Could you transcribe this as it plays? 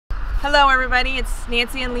Hello everybody, it's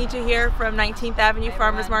Nancy and Legia here from 19th Avenue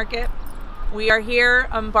Farmers Market. We are here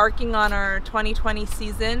embarking on our 2020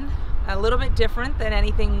 season, a little bit different than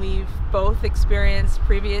anything we've both experienced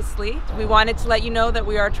previously. We wanted to let you know that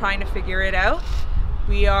we are trying to figure it out.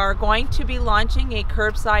 We are going to be launching a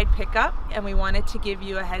curbside pickup, and we wanted to give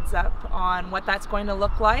you a heads up on what that's going to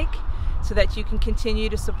look like so that you can continue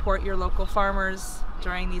to support your local farmers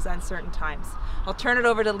during these uncertain times. I'll turn it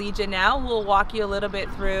over to Legia now, who will walk you a little bit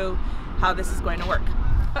through how this is going to work.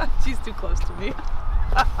 She's too close to me.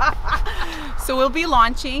 So we'll be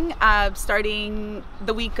launching starting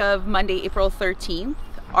the week of Monday, April 13th.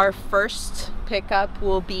 Our first pickup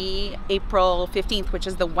will be April 15th, which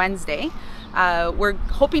is the Wednesday. We're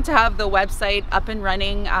hoping to have the website up and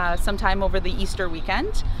running sometime over the Easter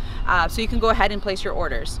weekend. So you can go ahead and place your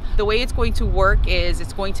orders. The way it's going to work is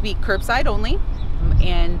it's going to be curbside only,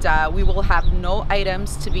 and we will have no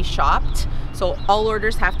items to be shopped. So all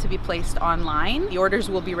orders have to be placed online. The orders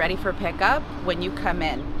will be ready for pickup when you come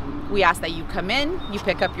in. We ask that you come in, you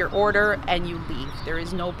pick up your order, and you leave. There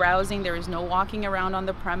is no browsing, there is no walking around on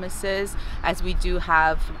the premises, as we do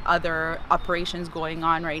have other operations going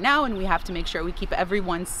on right now, and we have to make sure we keep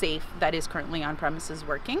everyone safe that is currently on premises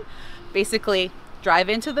working. Basically, drive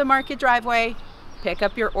into the market driveway, pick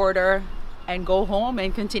up your order, and go home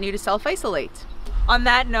and continue to self-isolate. On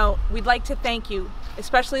that note, we'd like to thank you,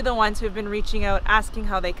 especially the ones who have been reaching out asking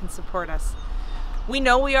how they can support us. We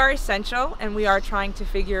know we are essential and we are trying to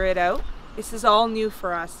figure it out. This is all new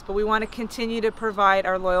for us, but we want to continue to provide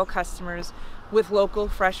our loyal customers with local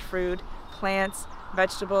fresh food, plants,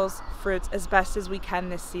 vegetables, fruits as best as we can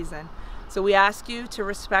this season. So we ask you to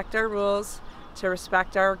respect our rules, to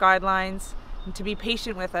respect our guidelines, and to be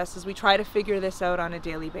patient with us as we try to figure this out on a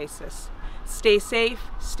daily basis. Stay safe,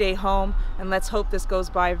 stay home, and let's hope this goes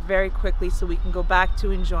by very quickly so we can go back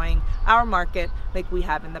to enjoying our market like we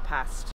have in the past.